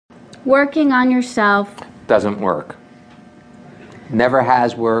Working on yourself doesn't work. Never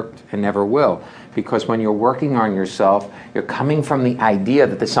has worked and never will. Because when you're working on yourself, you're coming from the idea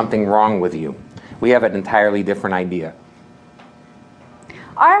that there's something wrong with you. We have an entirely different idea.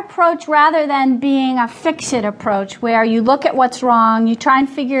 Our approach, rather than being a fix-it approach, where you look at what's wrong, you try and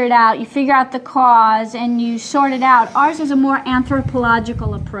figure it out, you figure out the cause, and you sort it out, ours is a more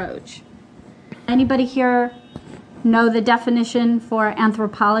anthropological approach. Anybody here know the definition for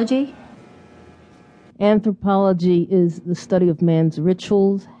anthropology? Anthropology is the study of man's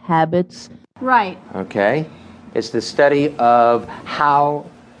rituals, habits. Right. Okay. It's the study of how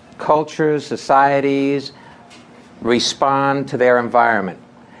cultures, societies respond to their environment.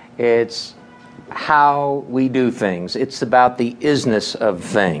 It's how we do things. It's about the isness of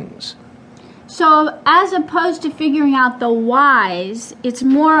things. So as opposed to figuring out the whys, it's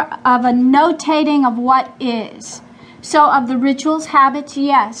more of a notating of what is. So of the rituals, habits,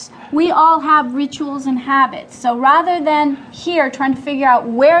 yes. We all have rituals and habits. So rather than here trying to figure out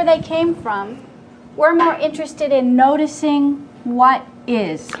where they came from, we're more interested in noticing what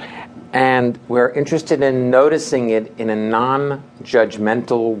is. And we're interested in noticing it in a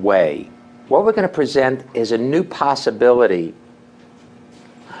non-judgmental way. What we're going to present is a new possibility.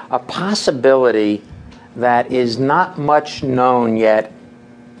 A possibility that is not much known yet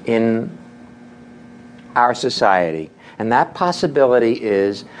in our society. And that possibility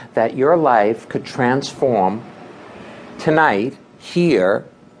is that your life could transform tonight, here,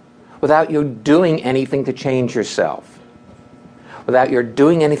 without you doing anything to change yourself, without you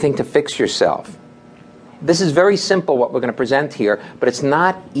doing anything to fix yourself. This is very simple what we're going to present here, but it's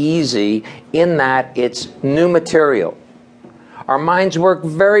not easy in that it's new material. Our minds work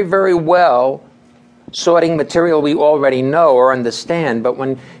very, very well sorting material we already know or understand, but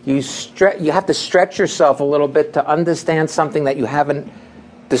when you have to stretch yourself a little bit to understand something that you haven't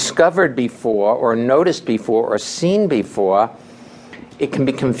discovered before or noticed before or seen before, it can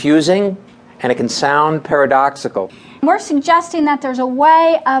be confusing and it can sound paradoxical. We're suggesting that there's a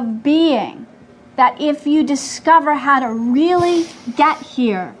way of being that if you discover how to really get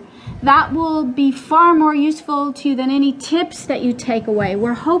here, that will be far more useful to you than any tips that you take away.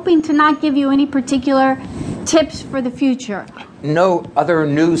 We're hoping to not give you any particular tips for the future. No other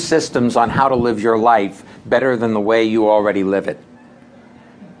new systems on how to live your life better than the way you already live it.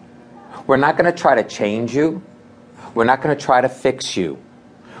 We're not going to try to change you. We're not going to try to fix you.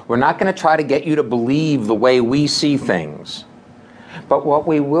 We're not going to try to get you to believe the way we see things. But what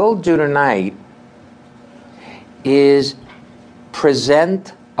we will do tonight is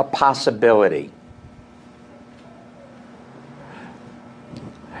present a possibility.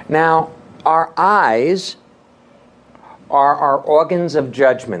 Now, our eyes are our organs of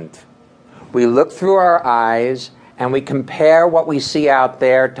judgment. We look through our eyes and we compare what we see out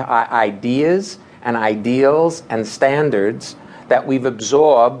there to ideas and ideals and standards that we've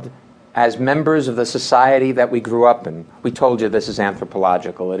absorbed as members of the society that we grew up in. We told you this is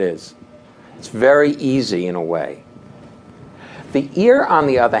anthropological. It is. It's very easy in a way. The ear, on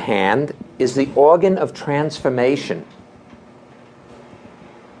the other hand, is the organ of transformation.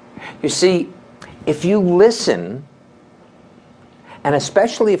 You see, if you listen, and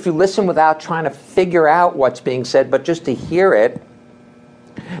especially if you listen without trying to figure out what's being said, but just to hear it,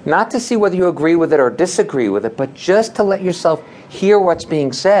 not to see whether you agree with it or disagree with it, but just to let yourself hear what's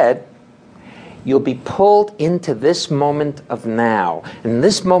being said, you'll be pulled into this moment of now. And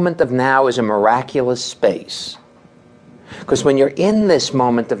this moment of now is a miraculous space. Because when you're in this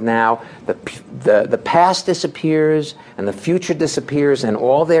moment of now, the past disappears and the future disappears, and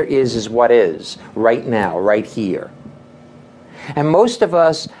all there is what is, right now, right here. And most of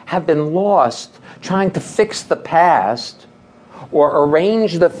us have been lost trying to fix the past or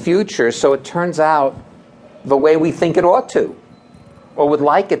arrange the future so it turns out the way we think it ought to, or would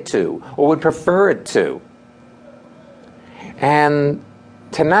like it to, or would prefer it to. And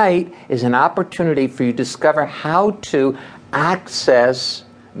tonight is an opportunity for you to discover how to access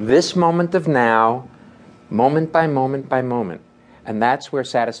this moment of now, moment by moment by moment. And that's where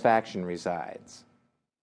satisfaction resides.